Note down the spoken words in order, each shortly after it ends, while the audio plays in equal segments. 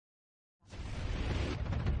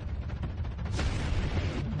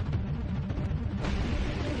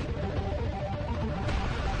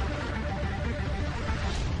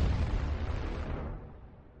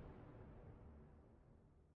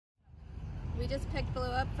We just picked Baloo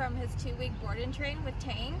up from his 2-week board and train with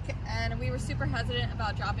Tank, and we were super hesitant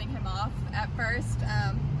about dropping him off at first.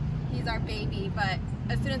 He's our baby, but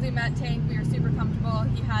as soon as we met Tank, we were super comfortable.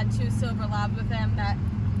 He had 2 silver labs with him that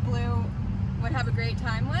Baloo would have a great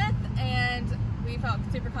time with, and we felt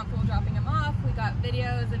super comfortable dropping him off. We got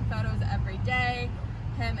videos and photos every day,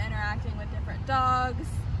 him interacting with different dogs,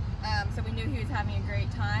 so we knew he was having a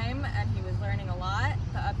great time and he was learning a lot.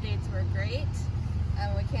 The updates were great.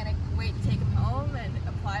 We can't wait to take him home and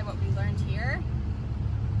apply what we learned here.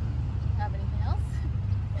 Have anything else?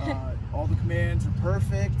 All the commands are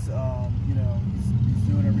perfect. You know, he's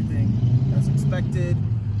doing everything as expected.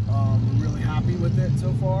 We're really happy with it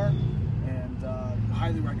so far, and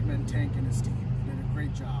highly recommend Tank and his team. They did a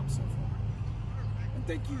great job so far. And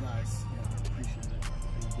thank you guys. Yeah, I appreciate it.